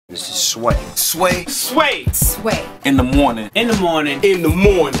This is Sway. Sway. Sway. Sway. In the morning. In the morning. In the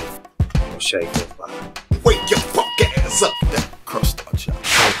morning. Shake that fire. Wake your punk ass up. That crust out, y'all.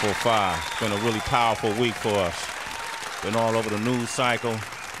 445. It's been a really powerful week for us. Been all over the news cycle.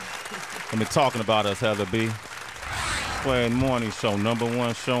 I've been talking about us, Heather B. Sway Morning Show,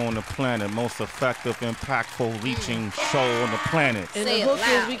 #1 show on the planet, most effective, impactful, reaching show on the planet. And the hook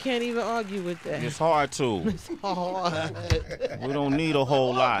is we can't even argue with that. It's hard to. It's hard. We don't need a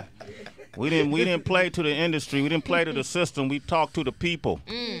whole lot. We didn't play to the industry. We didn't play to the system. We talked to the people.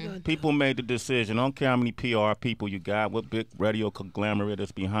 People made the decision. I don't care how many PR people you got, what big radio conglomerate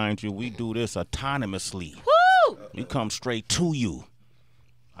is behind you. We do this autonomously. Woo! We come straight to you.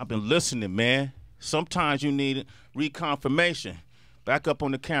 I've been listening, man. Sometimes you need reconfirmation. Back up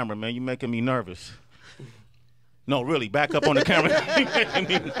on the camera, man. You're making me nervous. No, really, back up on the camera. You're making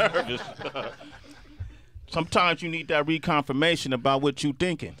me nervous. Sometimes you need that reconfirmation about what you're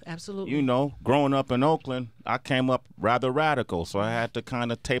thinking. Absolutely. You know, growing up in Oakland, I came up rather radical, so I had to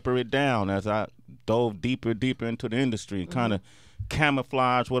kind of taper it down as I dove deeper into the industry, kind of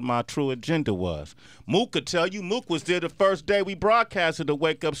camouflage what my true agenda was. Mook could tell you. Mook was there the first day we broadcasted the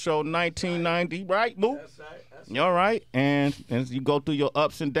Wake Up Show in 1990, right, Mook? That's right. All right, and you go through your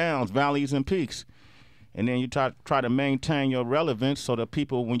ups and downs, valleys and peaks, and then you try to maintain your relevance so that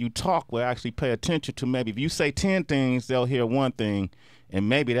people, when you talk, will actually pay attention to. Maybe if you say 10 things, they'll hear one thing, and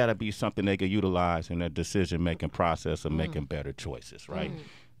maybe that'll be something they could utilize in their decision-making process of making better choices, right?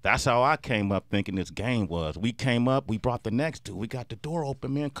 That's how I came up thinking this game was. We came up, we brought the next dude. We got the door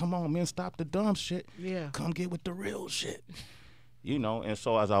open, man. Come on, man, stop the dumb shit. Yeah. Come get with the real shit. You know, and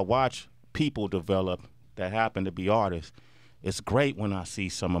so as I watch people develop that happen to be artists, it's great when I see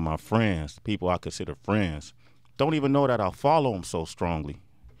some of my friends, people I consider friends, don't even know that I follow them so strongly,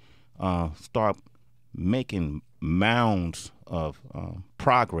 start making mounds of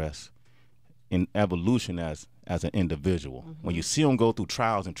progress in evolution as an individual. When you see them go through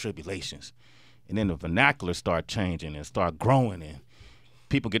trials and tribulations, and then the vernacular start changing and start growing, and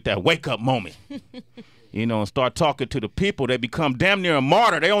people get that wake-up moment, you know, and start talking to the people, they become damn near a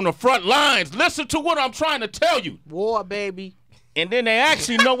martyr. They on the front lines. Listen to what I'm trying to tell you. War, baby. And then they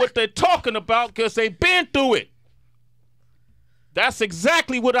actually know what they're talking about because they've been through it. That's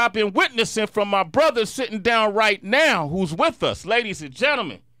exactly what I've been witnessing from my brother sitting down right now who's with us, ladies and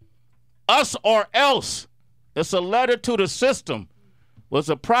gentlemen. Us or Else. It's a letter to the system. Was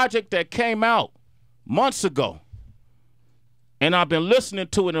a project that came out months ago. And I've been listening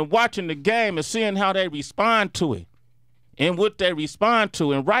to it and watching the game and seeing how they respond to it and what they respond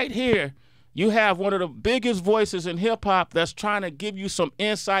to. And right here, you have one of the biggest voices in hip-hop that's trying to give you some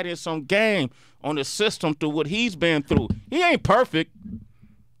insight and some game on the system through what he's been through. He ain't perfect.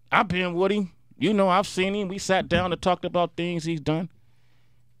 I've been with him. You know, I've seen him. We sat down and talked about things he's done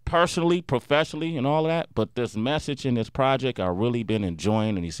personally, professionally, and all of that. But this message in this project I've really been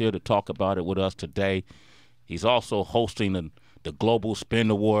enjoying, and he's here to talk about it with us today. He's also hosting the Global Spin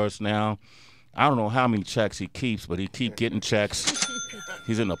Awards now. I don't know how many checks he keeps, but he keep getting checks.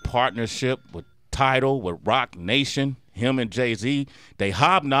 He's in a partnership with Tidal, with Rock Nation. Him and Jay-Z, they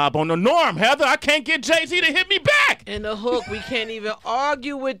hobnob on the norm, Heather. I can't get Jay-Z to hit me back. And the hook, we can't even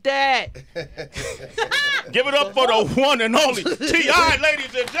argue with that. Give it up for the one and only T.I.,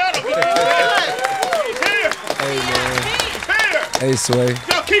 ladies and gentlemen. He's here. Hey, man. He's here. Hey, Sway.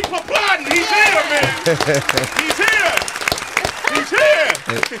 Y'all keep applauding. He's here, man. He's here. He's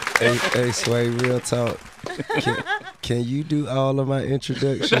here. Hey, Sway, real talk. Can you do all of my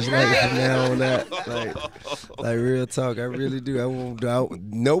introductions like from now on out? Like real talk, I really do.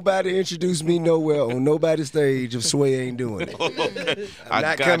 Nobody introduced me nowhere on nobody's stage if Sway ain't doing it. Okay. I'm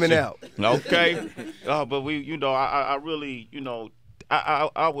not coming out. Okay. But we, you know, I really, you know,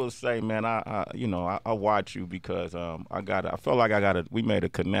 I will say, man, you know, I watch you because I felt like we made a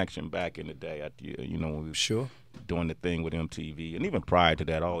connection back in the day at you know, when we Sure. doing the thing with MTV, and even prior to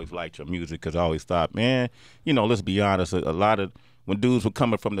that, I always liked your music because I always thought, man, you know, let's be honest, a lot of when dudes were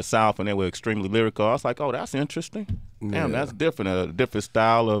coming from the South and they were extremely lyrical, I was like, oh, that's interesting. Damn, that's different, a different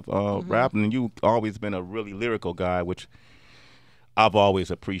style of rapping, and you've always been a really lyrical guy, which I've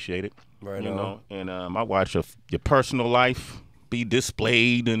always appreciated. Right you on. know, and I watch your personal life be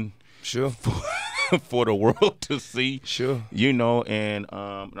displayed and Sure. for the world to see. Sure. You know, and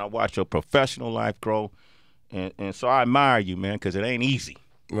I watch your professional life grow. And so I admire you, man, because it ain't easy.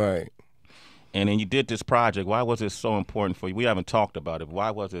 Right. And then you did this project. Why was it so important for you? We haven't talked about it. Why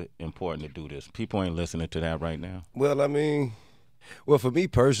was it important to do this? People ain't listening to that right now. Well, I mean, for me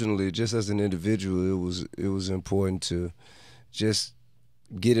personally, just as an individual, it was important to just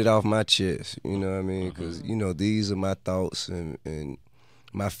get it off my chest. You know what I mean? Because you know these are my thoughts and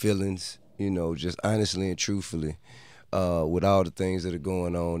my feelings, just honestly and truthfully, with all the things that are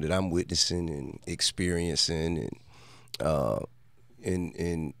going on that I'm witnessing and experiencing,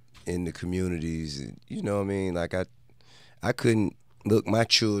 and in the communities. And, you know what I mean? Like I couldn't look my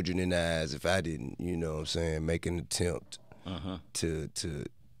children in the eyes if I didn't, make an attempt to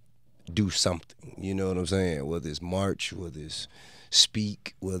do something. You know what I'm saying? Whether it's march, whether it's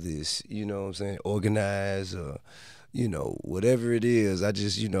speak, whether it's, organize, or whatever it is. I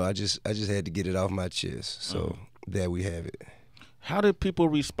just had to get it off my chest. So there we have it. How did people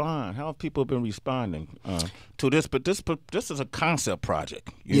respond? How have people been responding to this? But this is a concept project.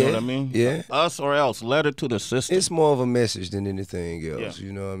 You know what I mean? Yeah. Us or else, letter to the system. It's more of a message than anything else. Yeah.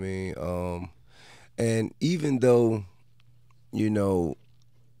 You know what I mean? And even though,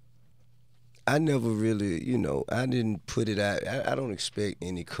 I never really, I didn't put it out. I don't expect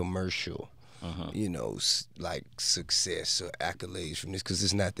any commercial, like success or accolades from this, because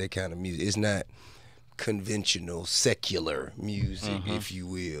it's not that kind of music. It's not conventional secular music, if you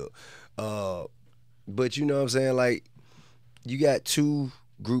will. But you know what I'm saying? Like, you got two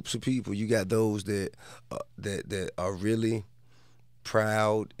groups of people. You got those that are really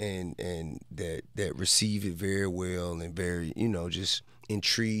proud and that receive it very well and very, just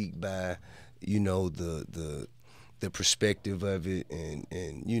intrigued by, the perspective of it, and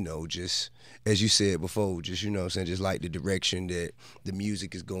just as you said before, just just like the direction that the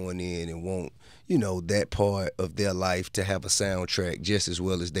music is going in, and want that part of their life to have a soundtrack just as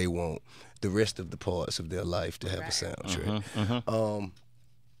well as they want the rest of the parts of their life to have a soundtrack.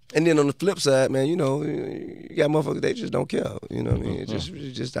 And then on the flip side, man, you got motherfuckers, they just don't care. You know what I mean?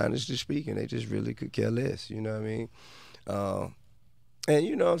 Just honestly speaking, they just really could care less. You know what I mean? And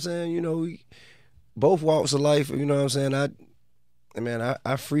you know what I'm saying? We both walks of life, you know what I'm saying?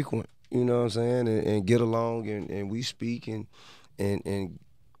 I frequent, you know what I'm saying, and get along, and we speak and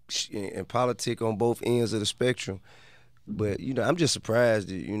politic on both ends of the spectrum. But, I'm just surprised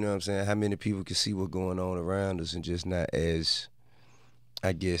that, you know what I'm saying, how many people can see what's going on around us and just not as,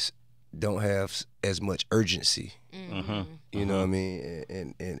 I guess, don't have as much urgency. You know what I mean?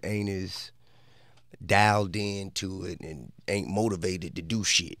 And ain't as dialed into it and ain't motivated to do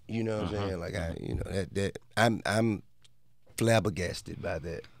shit. You know what I'm saying? Like I'm flabbergasted by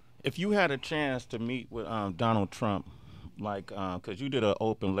that. If you had a chance to meet with Donald Trump, like, because you did an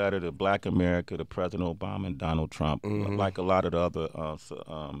open letter to Black America, to President Obama and Donald Trump, like a lot of the other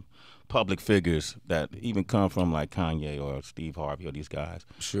public figures that even come from like Kanye or Steve Harvey or these guys.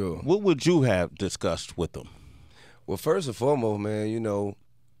 Sure. What would you have discussed with them? Well, first and foremost, man,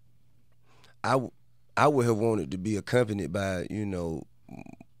 I would have wanted to be accompanied by,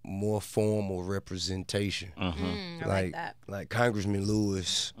 more formal representation. I like that. Like Congressman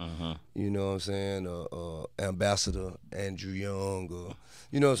Lewis, you know what I'm saying, Ambassador Andrew Young, or,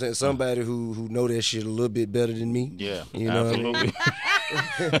 you know what I'm saying, somebody who know that shit a little bit better than me. Yeah, you know absolutely.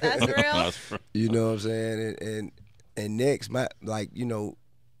 That's real. You know what I'm saying? And next,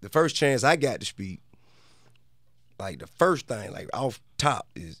 the first chance I got to speak, like the first thing, like off top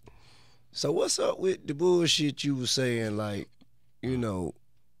is, so what's up with the bullshit you was saying, like,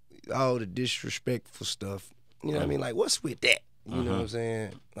 all the disrespectful stuff, you know what I mean? Like, what's with that? You know what I'm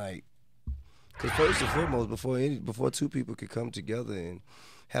saying? Like, because first and foremost, before two people could come together and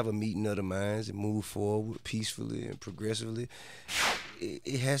have a meeting of the minds and move forward peacefully and progressively,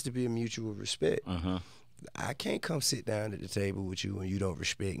 it has to be a mutual respect. I can't come sit down at the table with you and you don't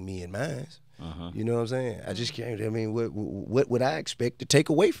respect me and mine. You know what I'm saying? I just can't. I mean, what would I expect to take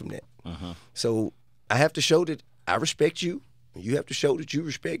away from that? So I have to show that I respect you. You have to show that you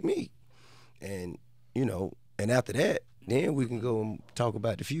respect me. And, and after that, then we can go and talk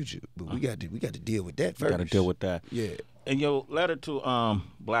about the future. But we got to deal with that first. Got to deal with that. Yeah. In your letter to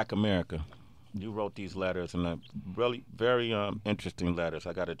Black America, you wrote these letters, and really very interesting letters.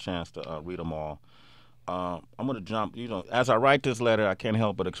 I got a chance to read them all. I'm going to jump, as I write this letter, I can't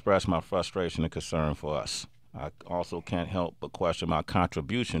help but express my frustration and concern for us. I also can't help but question my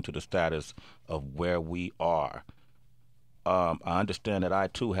contribution to the status of where we are. I understand that I,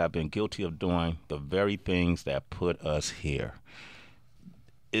 too, have been guilty of doing the very things that put us here.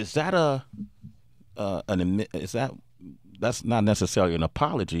 Is that that's not necessarily an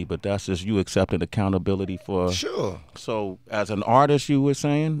apology, but that's just you accepting accountability for... Sure. So, as an artist, you were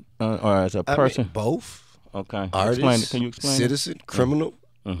saying, or as a person? I mean, both. Okay. Artist, Can you explain citizen, criminal.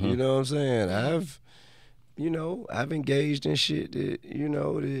 Mm-hmm. You know what I'm saying? I've engaged in shit that,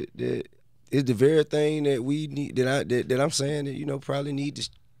 that is the very thing that we need, that I'm saying that, probably need to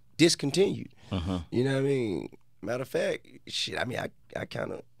discontinue. You know what I mean? Matter of fact, shit, I mean, I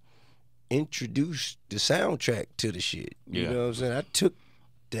kind of introduced the soundtrack to the shit. You know what I'm saying? I took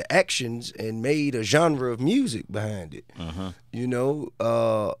the actions and made a genre of music behind it. You know,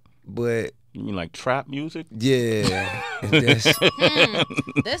 but You mean like trap music? yeah, and that's,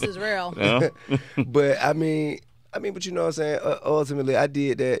 This is real. Yeah. but I mean, but you know what I'm saying? Ultimately, I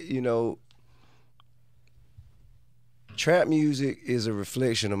did that. You know, trap music is a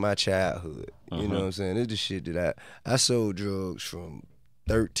reflection of my childhood. You know what I'm saying? It's the shit that I sold drugs from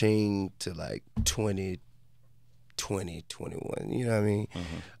 13 to like 20, 21. You know what I mean?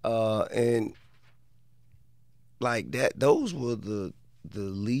 And like that, those were the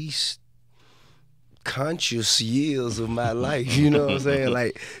least conscious years of my life. You know what I'm saying?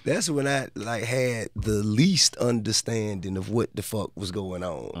 Like that's when I like had the least understanding of what the fuck was going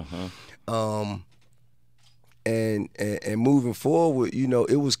on. And moving forward, you know,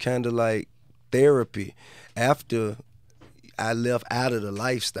 it was kind of like therapy. After I left out of the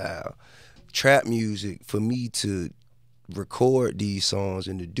lifestyle, trap music, for me to record these songs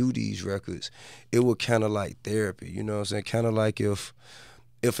and to do these records, it was kind of like therapy. You know what I'm saying? Kind of like if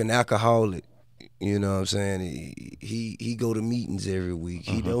an alcoholic, you know what I'm saying, he go to meetings every week.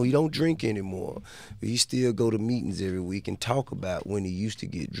 He don't drink anymore, but he still go to meetings every week and talk about when he used to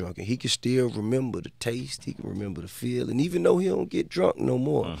get drunk, and he can still remember the taste, he can remember the feel, and even though he don't get drunk no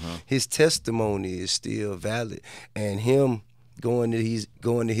more, his testimony is still valid, and him going to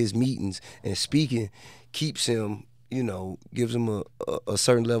his meetings and speaking keeps him, you know, gives him a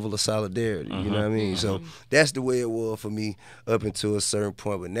certain level of solidarity, you know what I mean? So that's the way it was for me up until a certain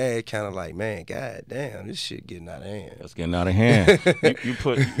point. But now it kind of like, man, god damn, this shit getting out of hand. It's getting out of hand. you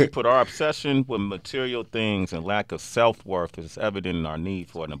put our obsession with material things and lack of self-worth is evident in our need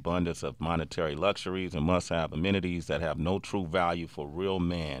for an abundance of monetary luxuries and must-have amenities that have no true value for real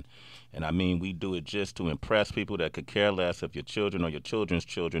man. And I mean, we do it just to impress people that could care less if your children or your children's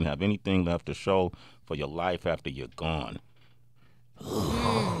children have anything left to show for your life after you're gone.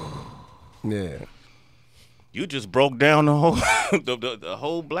 Yeah. You just broke down the whole the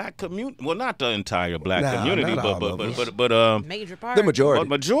whole black community. Well, not the entire black community, not all of but Major part. The majority. a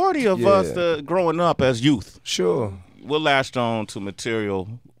majority of us growing up as youth. Sure. We're latched on to material,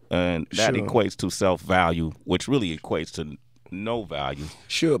 and that Sure. equates to self-value, which really equates to no value.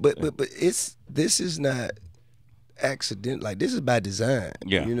 Sure, but this is not accident. Like, this is by design.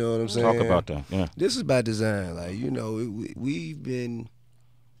 Yeah. You know what I'm saying? Talk about that. Yeah. This is by design. Like, you know, we've been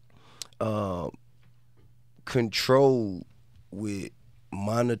controlled with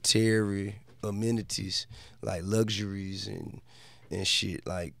monetary amenities, like luxuries and shit,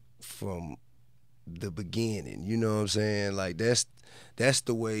 like from the beginning. You know what I'm saying? Like, that's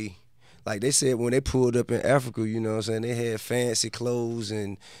the way. Like they said when they pulled up in Africa, you know what I'm saying, they had fancy clothes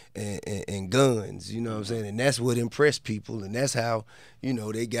and guns, you know what I'm saying? And that's what impressed people, and that's how, you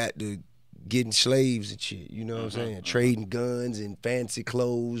know, they got to getting slaves and shit, you know what I'm saying? Trading guns and fancy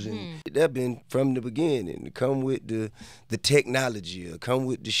clothes, and that been from the beginning. To come with the technology, or come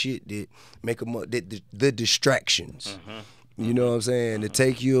with the shit that make them the distractions. You know what I'm saying? To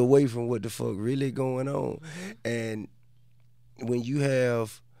take you away from what the fuck really going on. And when you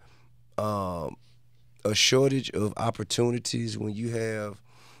have a shortage of opportunities, when you have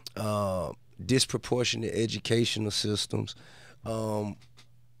disproportionate educational systems, and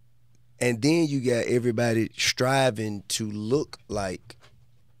then you got everybody striving to look like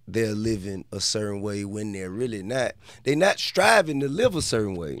they're living a certain way when they're really not. They're not striving to live a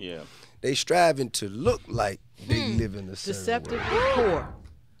certain way. Yeah. They striving to look like they live in a certain Deceptively way. poor.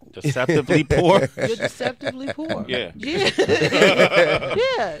 Deceptively poor. You're deceptively poor. Yeah. Yeah.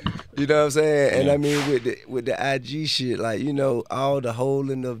 You know what I'm saying? And I mean, with the IG shit, like, you know, all the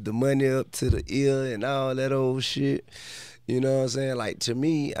holding of the money up to the ear and all that old shit. You know what I'm saying? Like, to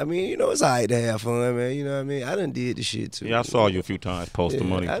me, I mean, you know, it's all right to have fun, man. You know what I mean? I done did the shit too. Yeah, I saw you a few times post the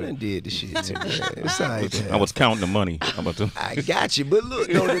money. I too. done did the shit too, man. It's all right to have I was counting the money. How about that? I got you, but look,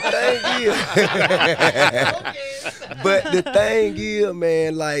 though, the thing is, but the thing is,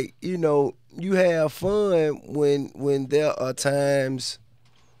 man, like, you know, you have fun when there are times,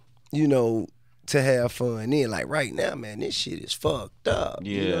 you know, to have fun. Then, like right now, man, this shit is fucked up.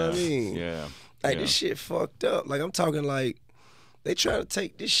 Yeah. You know what I mean? Yeah. Like, yeah. this shit fucked up. Like, I'm talking like they trying to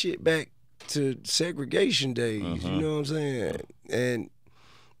take this shit back to segregation days. You know what I'm saying? And,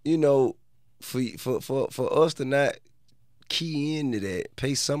 you know, for us to not key into that,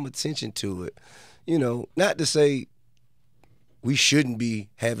 pay some attention to it, you know, not to say we shouldn't be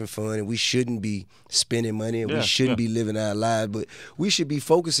having fun and we shouldn't be spending money and we shouldn't be living our lives, but we should be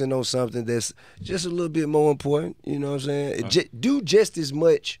focusing on something that's just a little bit more important, you know what I'm saying? Do just as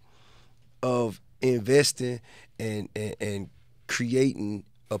much of investing and creating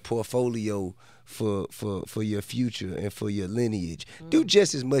a portfolio for your future and for your lineage. Do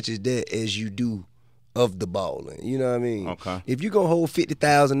just as much as that as you do of the balling. You know what I mean? Okay. If you're gonna hold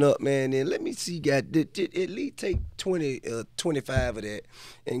 50,000 up, man, then let me see, at least take 25 of that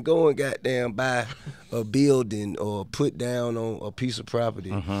and go and goddamn buy a building or put down on a piece of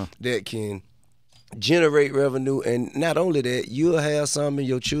property that can generate revenue. And not only that, you'll have some and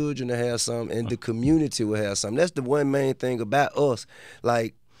your children will have some and the community will have some. That's the one main thing about us.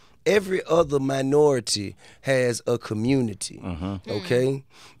 Like, every other minority has a community, okay?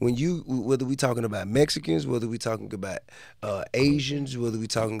 Whether we talking about Mexicans, whether we talking about Asians, whether we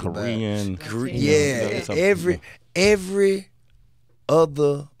talking Korean. about every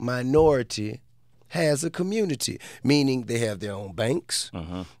other minority has a community, meaning they have their own banks,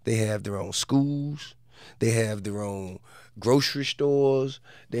 they have their own schools, they have their own grocery stores,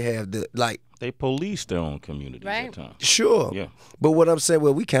 they have They police their own communities at times. Sure. Yeah. But what I'm saying,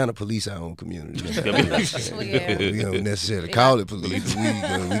 well, we kind of police our own community. We don't necessarily call it police. We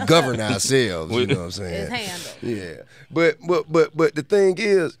govern ourselves. You know what I'm saying? It's handled. Yeah. But the thing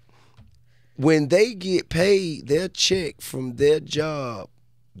is, when they get paid their check from their job,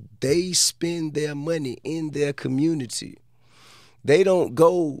 they spend their money in their community. They don't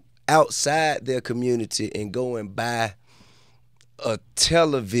go outside their community and go and buy a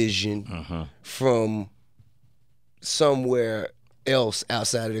television from somewhere else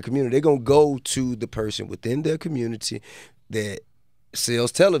outside of their community. They're going to go to the person within their community that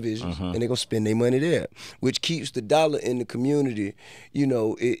sells televisions, and they're going to spend their money there, which keeps the dollar in the community, you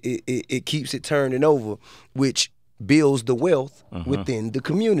know, it keeps it turning over, which builds the wealth within the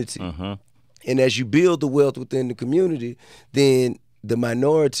community. And as you build the wealth within the community, then the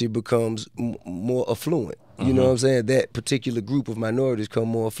minority becomes more affluent. You know what I'm saying? That particular group of minorities become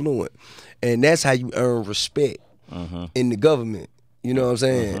more affluent. And that's how you earn respect in the government. You know what I'm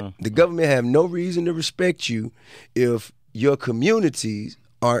saying? The government have no reason to respect you if your communities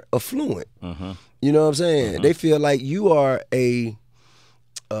aren't affluent. You know what I'm saying? They feel like you are an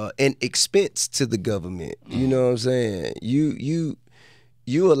expense to the government. You know what I'm saying? You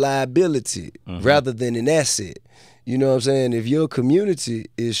a liability rather than an asset. You know what I'm saying? If your community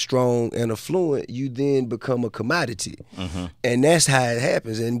is strong and affluent, you then become a commodity. And that's how it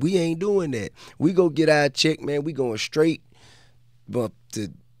happens. And we ain't doing that. We go get our check, man. We going straight up to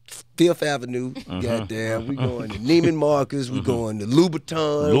Fifth Avenue, goddamn. We going to Neiman Marcus. We going to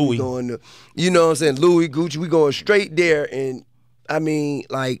Louboutin. Louis. We going to, you know what I'm saying, Louis, Gucci. We going straight there. And I mean,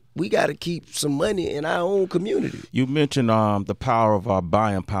 like, we got to keep some money in our own community. You mentioned the power of our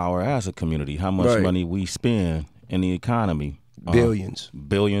buying power as a community, how much money we spend in the economy. Billions.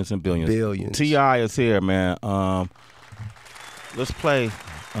 Billions and billions. Billions. T.I. is here, man. Let's play,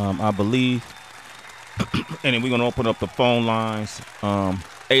 I believe. And then we're going to open up the phone lines.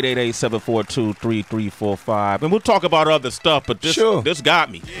 888-742-3345. And we'll talk about other stuff, but this got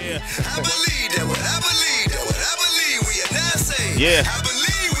me. Yeah. I believe that what I believe, we are not saved. Yeah. I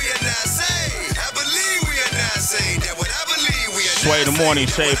believe we are not saved. I believe we are not saved. That what I believe we are Sway not the morning,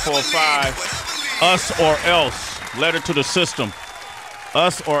 saved. Shade 45. Us or else. Letter to the system.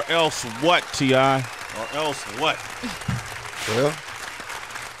 Us or else what, T.I.? Or else what? Well,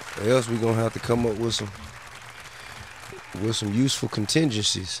 or else we're going to have to come up with some useful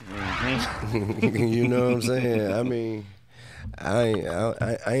contingencies. You know what I'm saying? I mean,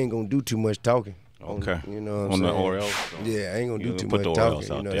 I ain't going to do too much talking. Okay. You know what I'm On saying? the or else. Yeah, I ain't gonna do too put much the or else talking.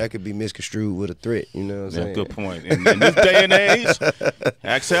 You out know, there. that could be misconstrued with a threat. You know what I'm saying? Good point. In this day and age,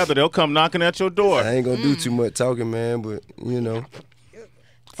 ask after they'll come knocking at your door. I ain't gonna do too much talking, man. But you know,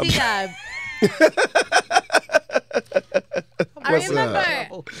 T.I. I What's remember.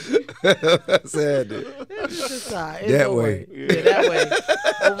 what's happening? That way. Yeah, that way.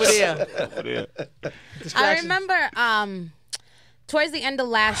 Over there. Over there. I remember towards the end of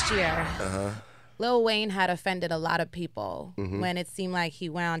last year, Lil Wayne had offended a lot of people when it seemed like he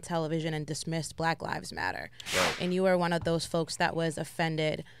went on television and dismissed Black Lives Matter. Right. And you were one of those folks that was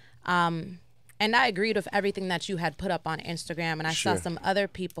offended. And I agreed with everything that you had put up on Instagram. And I saw some other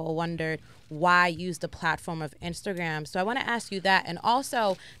people wondered why use the platform of Instagram. So I want to ask you that, and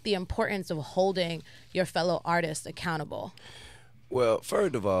also the importance of holding your fellow artists accountable. Well,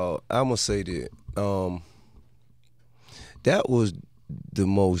 first of all, I'm gonna say that that was the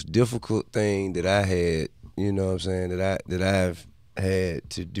most difficult thing that I had, you know what I'm saying, that I've had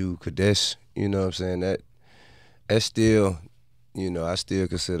to do, 'cause that's, you know what I'm saying, that's still, you know, I still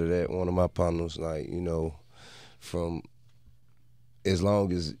consider that one of my partners, like, you know, from as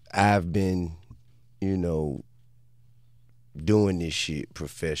long as I've been, you know, doing this shit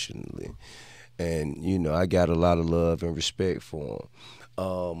professionally. And, you know, I got a lot of love and respect for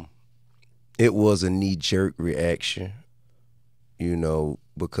him. it was a knee-jerk reaction, you know,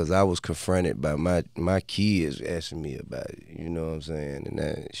 because I was confronted by my kids asking me about it, you know what I'm saying?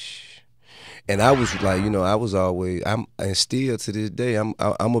 And I was like, you know, I was always, and still to this day, I'm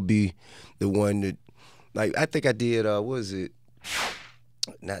gonna be the one that, like, I think I did, what was it?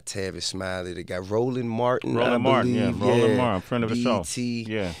 Not Tavis Smiley, the guy, Roland Martin, Roland Martin, friend of the show.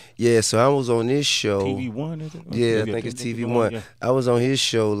 Yeah, so I was on this show. TV1, is it? Yeah, I think it's TV1. Yeah. I was on his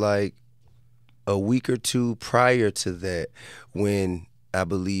show like a week or two prior to that when I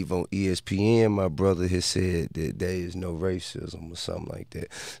believe on ESPN my brother had said that there is no racism or something like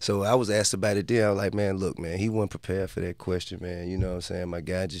that. So I was asked about it then. I was like, man, look, man, he wasn't prepared for that question, man. You know what I'm saying? My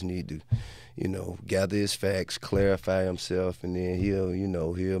guy just need to, you know, gather his facts, clarify himself, and then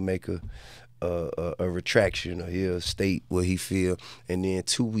he'll make a retraction, or he'll state what he feel. And then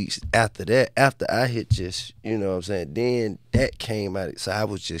 2 weeks after that, after I had just, you know what I'm saying, then that came out. So I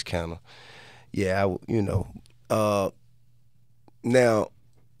was just kind of, now,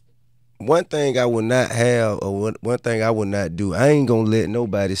 one thing I will not have, or one thing I will not do, I ain't gonna let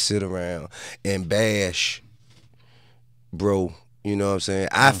nobody sit around and bash bro. You know what I'm saying?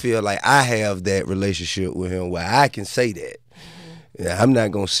 I feel like I have that relationship with him where I can say that. Yeah, I'm not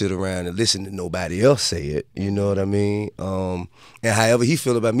gonna sit around and listen to nobody else say it. You know what I mean? And however he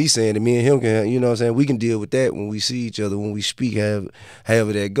feel about me saying it, me and him can, you know what I'm saying, we can deal with that when we see each other, when we speak,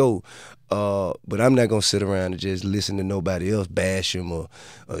 however that go. But I'm not gonna sit around and just listen to nobody else bash him or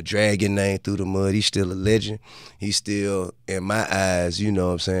drag his name through the mud. He's still a legend. He's still, in my eyes, you know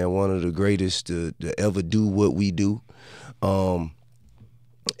what I'm saying, one of the greatest to ever do what we do. And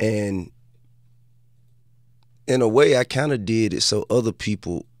in a way, I kind of did it so other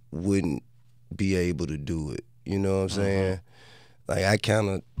people wouldn't be able to do it. You know what I'm saying? Like, I kind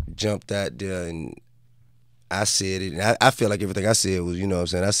of jumped out there and I said it. And I feel like everything I said was, you know what I'm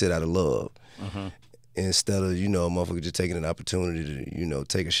saying, I said out of love. Instead of, you know, a motherfucker just taking an opportunity to, you know,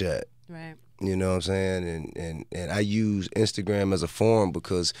 take a shot. Right. You know what I'm saying? And I use Instagram as a forum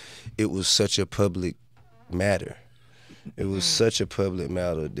because it was such a public matter. It was such a public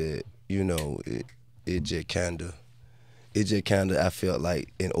matter that, you know, it just kind of, I felt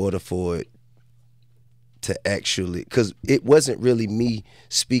like in order for it to actually, because it wasn't really me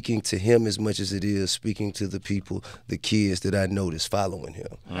speaking to him as much as it is speaking to the people, the kids that I noticed following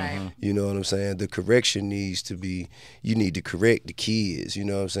him. Right. You know what I'm saying? The correction needs to be, you need to correct the kids, you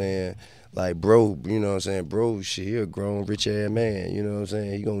know what I'm saying? Like, bro, you know what I'm saying? Bro, shit, he a grown, rich-ass man, you know what I'm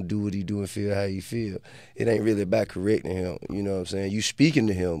saying? He gonna do what he do and feel how he feel. It ain't really about correcting him, you know what I'm saying? You speaking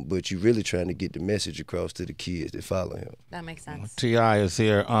to him, but you really trying to get the message across to the kids that follow him. That makes sense. T.I. is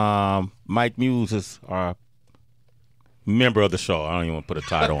here. Mike Muse is our member of the show. I don't even want to put a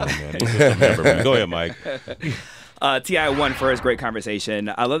title on him, man. He's just a member, man. Go ahead, Mike. T.I. won first, great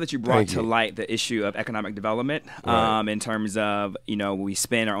conversation. I love that you brought to light the issue of economic development in terms of, you know, we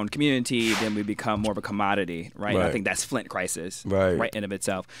spend our own community, then we become more of a commodity, right? I think that's Flint crisis, right in of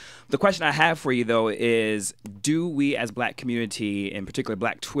itself. The question I have for you, though, is do we as black community, in particular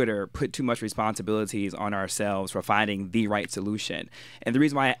black Twitter, put too much responsibilities on ourselves for finding the right solution? And the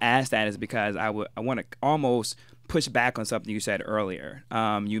reason why I ask that is because I want to almost push back on something you said earlier.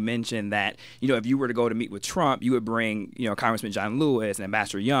 You mentioned that, you know, if you were to go to meet with Trump, you would bring, you know, Congressman John Lewis and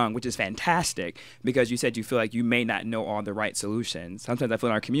Ambassador Young, which is fantastic because you said you feel like you may not know all the right solutions. Sometimes I feel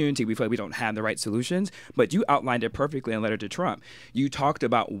in our community, we feel like we don't have the right solutions, but you outlined it perfectly in a letter to Trump. You talked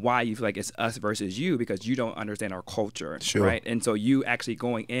about why you feel like it's us versus you because you don't understand our culture, right? And so you actually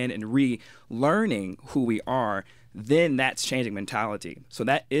going in and relearning who we are, then that's changing mentality. So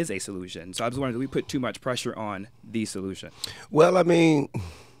that is a solution. So I was wondering, do we put too much pressure on the solution? Well, I mean,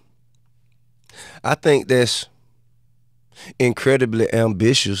 I think that's incredibly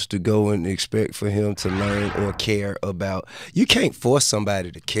ambitious to go and expect for him to learn or care about. You can't force somebody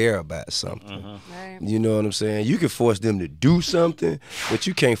to care about something. Right. You know what I'm saying? You can force them to do something, but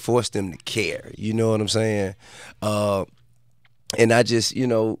you can't force them to care. You know what I'm saying? And I just, you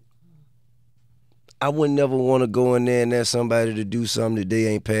know, I would never want to go in there and ask somebody to do something that they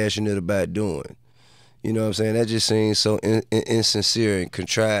ain't passionate about doing. You know what I'm saying? That just seems so insincere and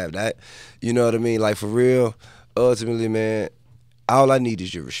contrived. You know what I mean? Like, for real, ultimately, man, all I need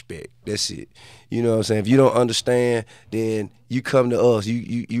is your respect. That's it. You know what I'm saying? If you don't understand, then you come to us.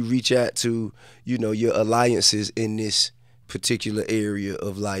 You reach out to, you know, your alliances in this particular area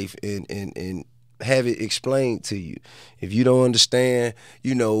of life and have it explained to you. If you don't understand,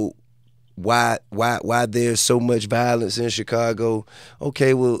 you know, why there's so much violence in Chicago,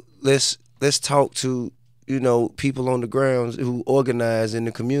 okay, well, let's talk to, you know, people on the grounds who organize in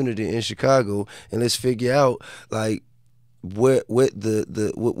the community in Chicago, and let's figure out, like, what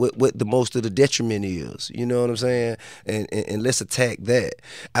the most of the detriment is. You know what I'm saying? And let's attack that.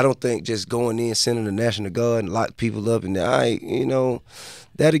 I don't think just going in, sending the National Guard and lock people up and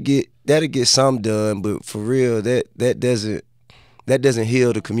that'll get some done, but for real, that doesn't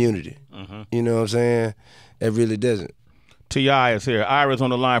heal the community. You know what I'm saying? It really doesn't. T.I. is here. Ira's on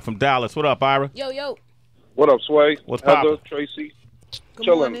the line from Dallas. What up, Ira? Yo. What up, Sway? What's Heather, poppin'? Tracy? Good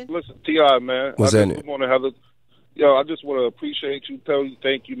Chillin'. morning. Listen, T.I., man. What's that? Good morning, Heather. Yo, I just want to appreciate you, tell you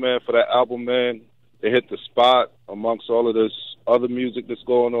thank you, man, for that album, man. It hit the spot amongst all of this other music that's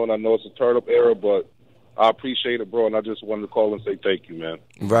going on. I know it's a turn-up era, but I appreciate it, bro, and I just wanted to call and say thank you, man.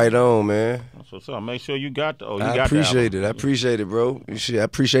 Right on, man. That's what's up. Make sure you got the. I appreciate it. I appreciate it, bro. I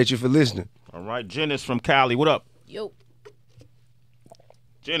appreciate you for listening. All right, Janice from Cali. What up? Yo.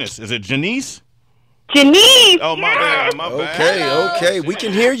 Janice, is it Janice? Janice. Oh, my bad. Okay. We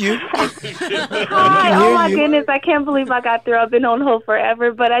can hear you. Hi. Oh, my goodness. I can't believe I got through. I've been on hold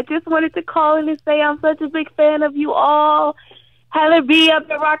forever, but I just wanted to call in and say I'm such a big fan of you all. Heather B, I've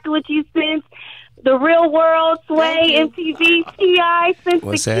been rocking with you since The Real World, Sway, MTV, T.I., since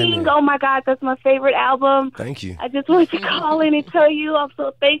What's The King. happening? Oh, my God, that's my favorite album. Thank you. I just wanted to call in and tell you I'm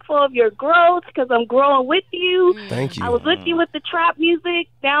so thankful of your growth because I'm growing with you. Thank you. I was with you with the trap music.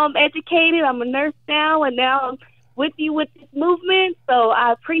 Now I'm educated. I'm a nurse now, and now I'm with you with this movement. So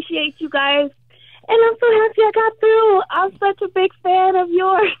I appreciate you guys, and I'm so happy I got through. I'm such a big fan of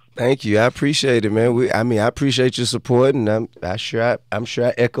yours. Thank you. I appreciate it, man. I appreciate your support, and I'm sure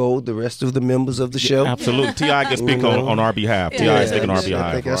I echoed the rest of the members of the show. Absolutely. T.I. can speak on our behalf. T.I. is speaking on our behalf.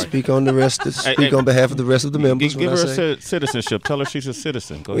 I think I speak on the rest. Speak on behalf of the rest of the members. Give her citizenship. Tell her she's a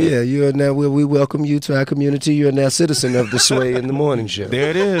citizen. Go Yeah, ahead. you are now. We welcome you to our community. You are now a citizen of the Sway in the Morning Show. There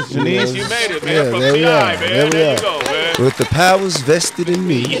it is, Janice. You made it, man. Yeah, From there we T.I., are. man. There we you go, man. With the powers vested in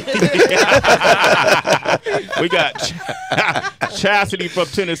me. We got Chastity from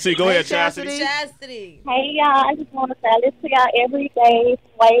Tennessee. Go ahead, Chastity. Chastity. Hey, y'all. I just want to say I listen to y'all every day.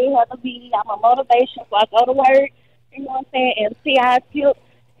 Sway, Heather B. I'm a motivation, so I go to work. You know what I'm saying? And T.I. Tip,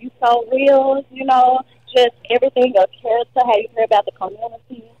 you so real, you know, just everything, your character, how you hear about the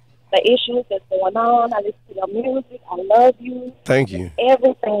community, the issues that's going on. I listen to your music. I love you. Thank you.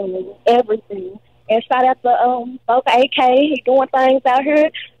 Everything. And shout out to Boca AK. He doing things out here.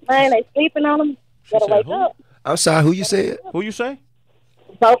 Man, they sleeping on him. Better wake up. I'm sorry, who you said? Who you say?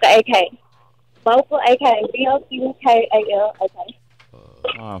 Boca AK. Boca AK. BOCKAL. Okay.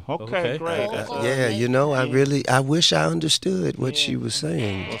 Okay, great. Yeah, you know, I wish I understood what she was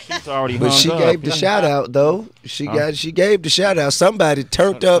saying. Well, she's already But hung she up. gave the shout out though. She gave the shout out. Somebody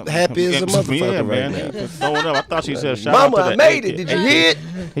turned up happy as a motherfucker yeah, right man. now. Just throwing up. I thought she said shout Mama, out to I the made it. Did you hear it?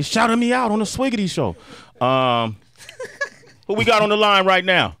 He shouted me out on the Swiggity show. Who we got on the line right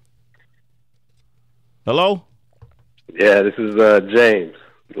now? Hello? Yeah, this is James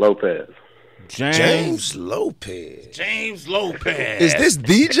Lopez. James Lopez. James Lopez. Is this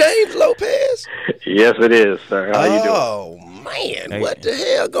the James Lopez? Yes, it is, sir. How you doing? Oh man, what the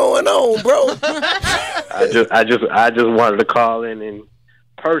hell going on, bro? I just wanted to call in and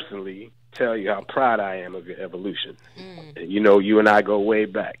personally tell you how proud I am of your evolution. And you know, you and I go way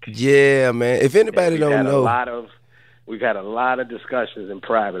back. Yeah, man. If anybody don't know, we've had a lot of discussions in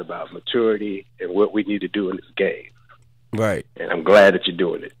private about maturity and what we need to do in this game. Right. And I'm glad that you're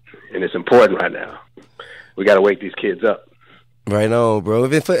doing it. And it's important right now. We got to wake these kids up. Right on, bro.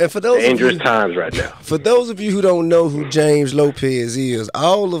 And for those dangerous times right now. For those of you who don't know who James Lopez is,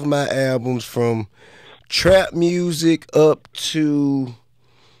 all of my albums from trap music up to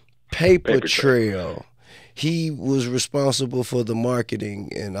Paper Trail, he was responsible for the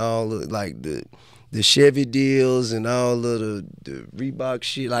marketing and all of the Chevy deals and all of the Reebok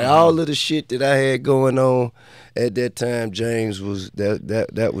shit, like all of the shit that I had going on at that time. James was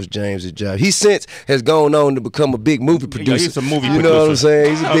that was James's job. He since has gone on to become a big movie producer. Yeah, he's a movie you producer. know what I'm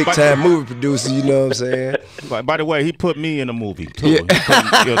saying? He's a big time movie producer. You know what I'm saying? By the way, he put me in a movie too.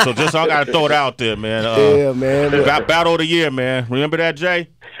 Yeah. So just I gotta throw it out there, man. Yeah, man. Battle of the year, man. Remember that, Jay?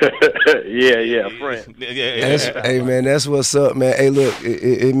 yeah, friend. Hey, man, that's what's up, man. Hey, look,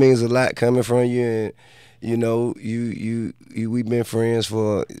 it means a lot coming from you, and you know, we've been friends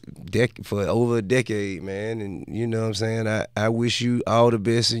for over a decade, man, and you know what I'm saying. I wish you all the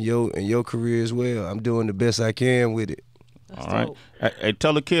best in your career as well. I'm doing the best I can with it. All right. Hey,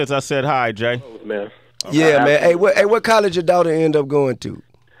 tell the kids I said hi, Jay. Man. Yeah, man. Hey, what college your daughter end up going to?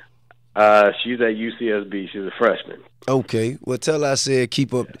 She's at UCSB. She's a freshman. Okay. Well, tell her I said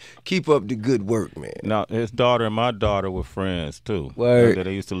keep up the good work, man. Now, his daughter and my daughter were friends too. Word.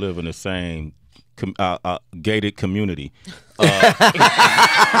 They used to live in the same gated community.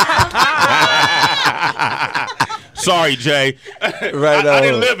 Sorry, Jay. Right I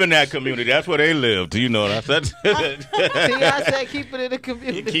didn't live in that community. That's where they lived. You know what I said? T.I. said keep it in the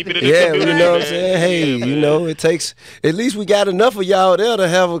community. Keep it in the community. You know what I'm saying? Hey, you know, it takes, at least we got enough of y'all there to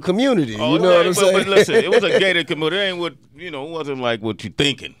have a community. Oh, you know what I'm saying? But listen, it was a gated community. It ain't what, you know, it wasn't like what you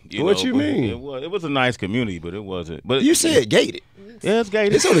thinking. What you mean? It was a nice community, but it wasn't. But you said gated. Yeah, it's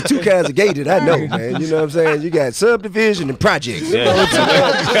gated. It's only two kinds of gated, I know, man. You know what I'm saying? You got subdivision and projects. Yeah.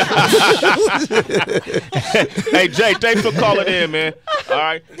 Hey, Jay, thanks for calling in, man. All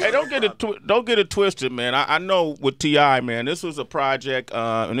right. Hey, don't get it twisted, man. I know with T.I., man, this was a project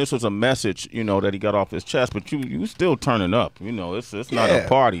and this was a message, you know, that he got off his chest, but you still turning up. You know, it's not a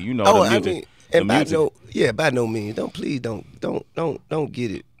party. You know, the music. I mean, by no means. Don't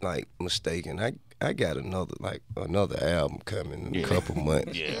get it like mistaken. I got another album coming in a couple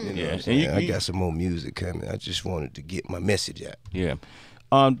months. Yeah, you know what I'm saying? I got some more music coming. I just wanted to get my message out. Yeah.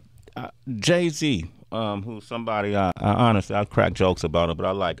 Jay-Z, who's somebody I honestly, I crack jokes about him,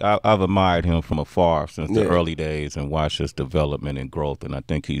 but I've admired him from afar since the early days and watched his development and growth, and I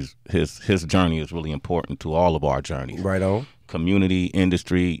think his journey is really important to all of our journeys. Right on. Community,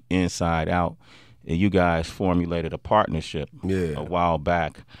 industry, inside out. And you guys formulated a partnership a while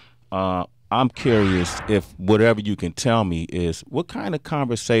back. I'm curious if whatever you can tell me is what kind of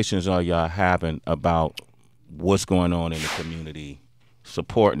conversations are y'all having about what's going on in the community,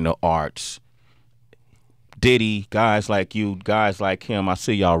 supporting the arts. Diddy, guys like you, guys like him, I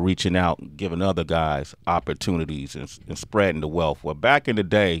see y'all reaching out, giving other guys opportunities and spreading the wealth. Well, back in the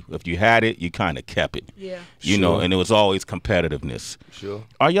day, if you had it, you kind of kept it. Yeah. You know, and it was always competitiveness. Sure.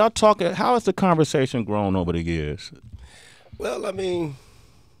 Are y'all talking, how has the conversation grown over the years? Well, I mean,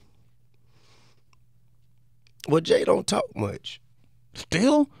 Jay don't talk much.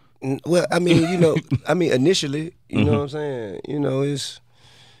 Still? Well, I mean, you know, initially, you know what I'm saying? You know,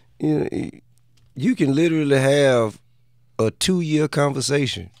 you can literally have a 2-year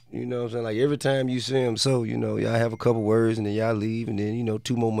conversation. You know what I'm saying? Like every time you see him, so, you know, y'all have a couple words and then y'all leave and then, you know,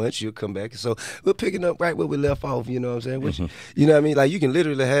 2 more months you'll come back. So we're picking up right where we left off, you know what I'm saying? Which, you know what I mean? Like you can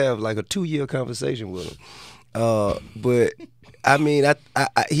literally have like a 2-year conversation with him. But I mean,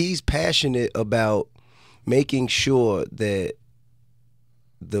 he's passionate about making sure that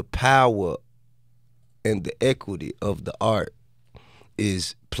the power and the equity of the art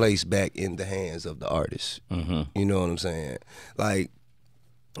is placed back in the hands of the artist. You know what I'm saying? Like,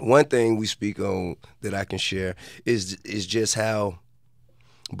 one thing we speak on that I can share is just how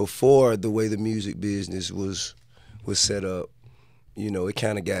before the way the music business was set up, you know, it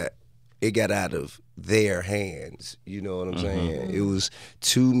kind of got out of their hands. You know what I'm saying? It was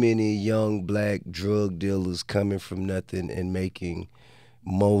too many young black drug dealers coming from nothing and making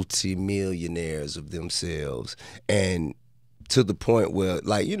multi-millionaires of themselves, and to the point where,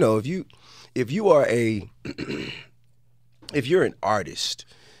 like, you know, if you are if you're an artist,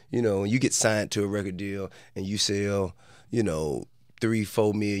 you know, and you get signed to a record deal and you sell, you know,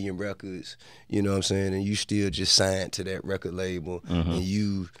 3-4 million records, you know what I'm saying, and you still just signed to that record label, and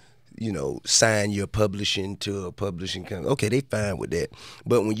you know, sign your publishing to a publishing company. Okay, they fine with that.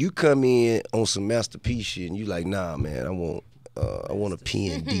 But when you come in on some masterpiece shit and you like, nah, man, I want a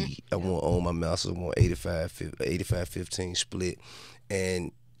P&D. I want to own my masters. I want 85-15 split.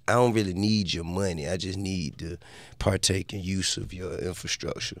 And I don't really need your money. I just need to partake in use of your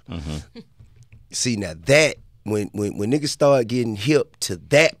infrastructure. See, now that, when niggas start getting hip to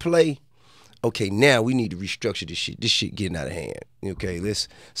that play, okay, now we need to restructure this shit. This shit getting out of hand. Okay, let's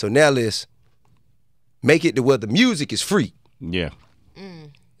make it to where the music is free. Yeah.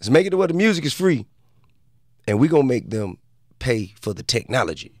 Let's make it to where the music is free. And we're going to make them pay for the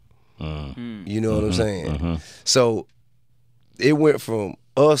technology. You know what I'm saying? So it went from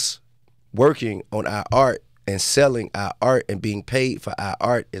us working on our art and selling our art and being paid for our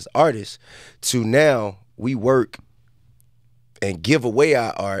art as artists to now we work and give away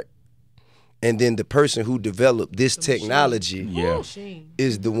our art, and then the person who developed this technology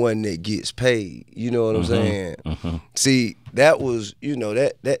is the one that gets paid. You know what I'm saying? See, that was, you know,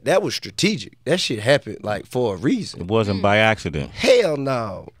 that was strategic. That shit happened like for a reason. It wasn't by accident. Hell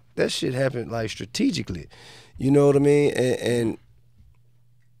no. That shit happened like strategically. You know what I mean? And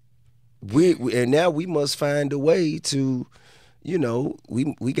we now we must find a way to, you know,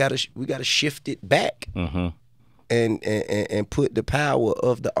 we gotta shift it back. And put the power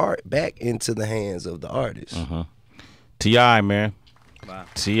of the art back into the hands of the artist. T.I., man. Wow.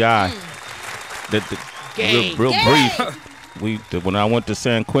 T.I. Real brief. When I went to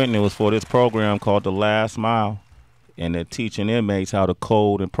San Quentin, it was for this program called The Last Mile, and they're teaching inmates how to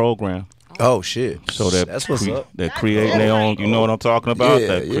code and program. Oh shit! So that's what's up. They're creating their own. You know what I'm talking about? Yeah,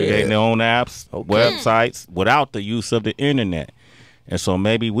 They're creating their own apps, websites without the use of the internet. And so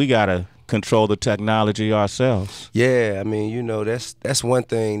maybe we gotta control the technology ourselves. Yeah, I mean, you know, that's one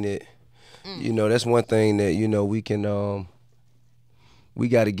thing that, you know, that's one thing that, you know, we can we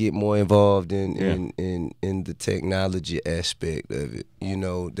got to get more involved in the technology aspect of it. You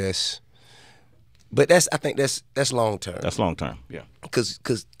know, but I think that's long term. That's long term. Yeah. Cause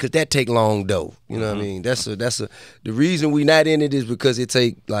that take long dough. You know what I mean? That's the reason we not in it is because it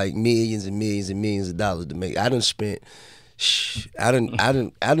take like millions and millions and millions of dollars to make. I done spent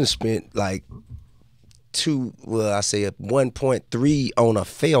like 1.3 on a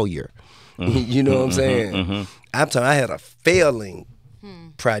failure. You know what I'm saying? I'm talking. I had a failing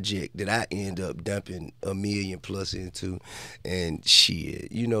project that I end up dumping $1 million plus into, and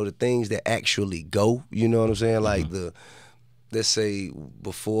shit. You know, the things that actually go. You know what I'm saying? Like let's say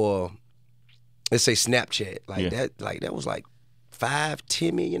Snapchat, that was like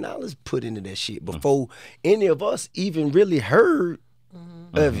 $5-10 million put into that shit before any of us even really heard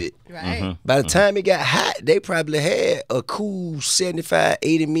of it. Right. By the time it got hot, they probably had a cool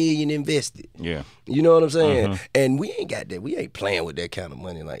 $75-80 million invested. Yeah. You know what I'm saying? And we ain't got that. We ain't playing with that kind of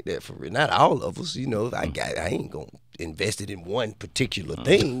money like that for real. Not all of us. You know, I ain't gonna invest it in one particular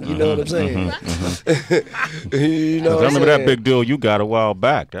thing. You know what I'm saying? You know, I remember that big deal you got a while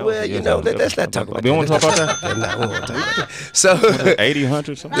back. You know, let's not talk about that. We don't want to talk about that? No, we won't talk about that. So 80,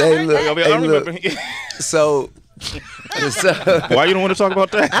 100 something? Hey, look, I remember. So why you don't want to talk about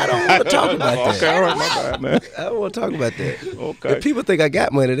that? I don't want to talk about that. Okay, all right, my bad, man. I don't want to talk about that. Okay. If people think I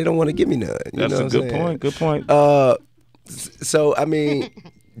got money, they don't want to give me none. That's a good point. Good point. So I mean,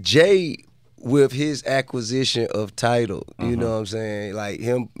 Jay, with his acquisition of Tidal, you know what I'm saying? Like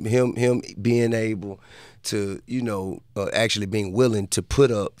him being able to, you know, actually being willing to put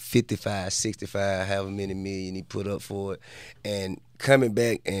up 55, 65, however many million he put up for it, and coming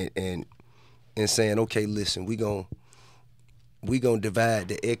back and saying, okay, listen, we gonna divide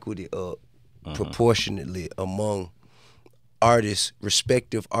the equity up proportionately among artists,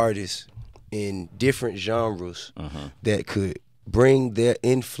 respective artists in different genres that could bring their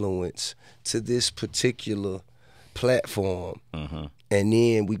influence to this particular platform. And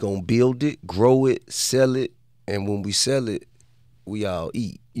then we gonna build it, grow it, sell it, and when we sell it, we all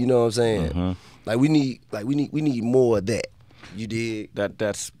eat. You know what I'm saying? Like we need more of that. You dig?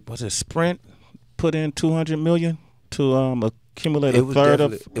 That's was it Sprint put in $200 million to accumulate a third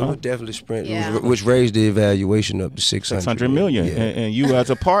of. It was definitely Sprint, Yeah. which raised the evaluation up to $600 million. Yeah. And you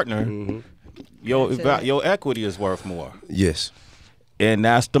as a partner, your equity is worth more. Yes. And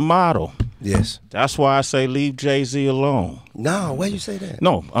that's the model. Yes. That's why I say leave Jay-Z alone. No, why you say that?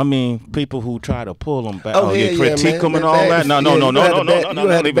 No, I mean people who try to pull him back, man. critique him and all that. No. You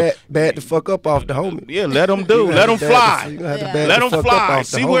had to bat the fuck up off the homie. Yeah, let him do. Let him fly. Let him fly.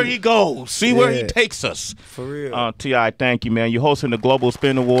 See where he goes. See where he takes us. For real. T.I., thank you, man. You're hosting the Global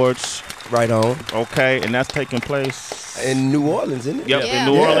Spin Awards. Right on. Okay, and that's taking place in New Orleans, isn't it? Yep, in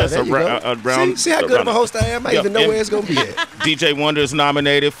New Orleans. Around, see how good of a host I am? I even know where it's going to be at. DJ Wonder is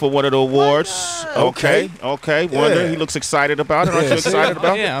nominated for one of the awards. Okay. Wonder, he looks excited about it. Aren't you excited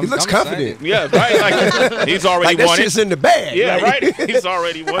about it? Yeah, he looks confident. Yeah, right. Like, he's already like won that shit's in the bag. Yeah, right. He's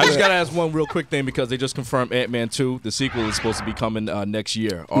already won I just got to ask one real quick thing because they just confirmed Ant-Man 2. The sequel is supposed to be coming next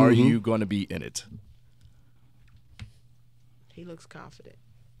year. Are you going to be in it? He looks confident.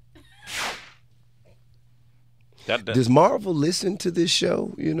 Does Marvel listen to this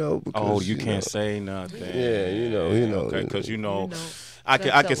show? You know, because, you can't say nothing. Yeah, you know. Okay, because I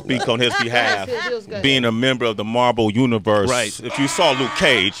can speak on his behalf. Being a member of the Marvel universe, right? If you saw Luke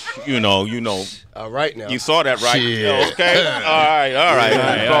Cage, you know. All right now. You saw that, right? Shit. Okay. All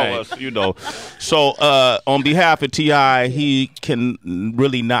right. You know. So on behalf of T.I., he can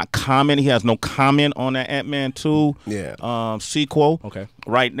really not comment. He has no comment on that Ant-Man 2 sequel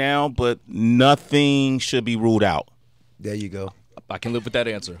right now, but nothing should be ruled out. There you go. I can live with that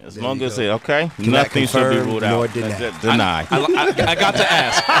answer. As long as nothing should be ruled out. Deny. I got to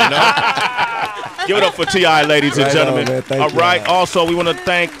ask. You know? Give it up for T.I., ladies and gentlemen. All right. Also, we want to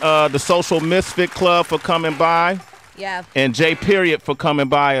thank the Social Misfit Club for coming by. Yeah. And J. Period for coming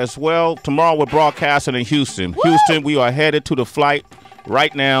by as well. Tomorrow we're broadcasting in Houston. Woo! Houston, we are headed to the flight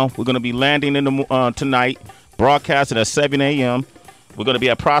right now. We're going to be landing in the tonight, broadcasting at 7 a.m. We're going to be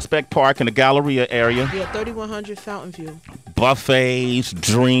at Prospect Park in the Galleria area. Yeah, 3100 Fountain View. Buffets,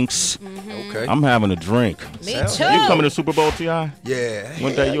 drinks, Okay. I'm having a drink. Me too. You coming to Super Bowl, T.I.? Yeah.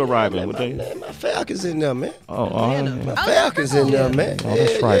 What day you arriving? What day? My Falcons in there, man. My Falcons in there, man. Oh,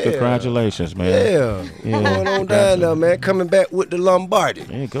 that's right. Congratulations, man. Yeah. Going on down there, man. Coming back with the Lombardi.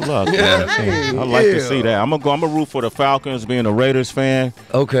 Yeah, good luck, man. I like to see that. I'm gonna root for the Falcons, being a Raiders fan.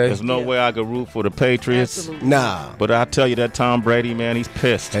 Okay. There's no way I could root for the Patriots. Absolutely. Nah. But I tell you that Tom Brady, man, he's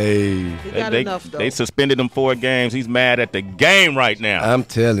pissed. Hey. He got enough, though. They suspended him 4 games. He's mad at the game right now. I'm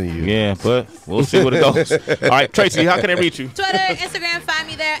telling you. Yeah, but we'll see what it goes. All right, Tracy, how can they reach you? Twitter, Instagram, find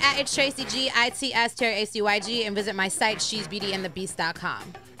me there at It's Tracy GITS Terry ACYG, and visit my site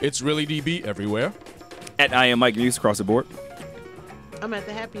shesbeautyandthebeast.com. It's really DB everywhere. At I Am Mike News across the board. I'm at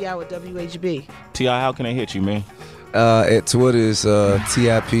the happy hour at WHB. T.I., how can they hit you, man? At Twitter is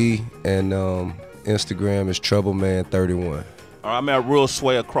TIP and Instagram is Troubleman31. All right, I'm at Real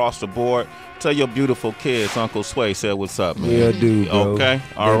Sway across the board. Tell your beautiful kids Uncle Sway said what's up, man. Yeah, dude, bro. Okay,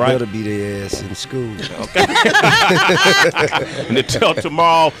 all they right. better be their ass in school. Okay. And until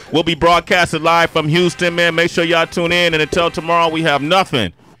tomorrow, we'll be broadcasting live from Houston, man. Make sure y'all tune in. And until tomorrow, we have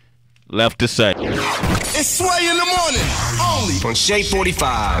nothing left to say. It's Sway in the morning, only on Shade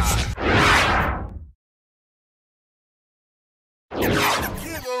 45.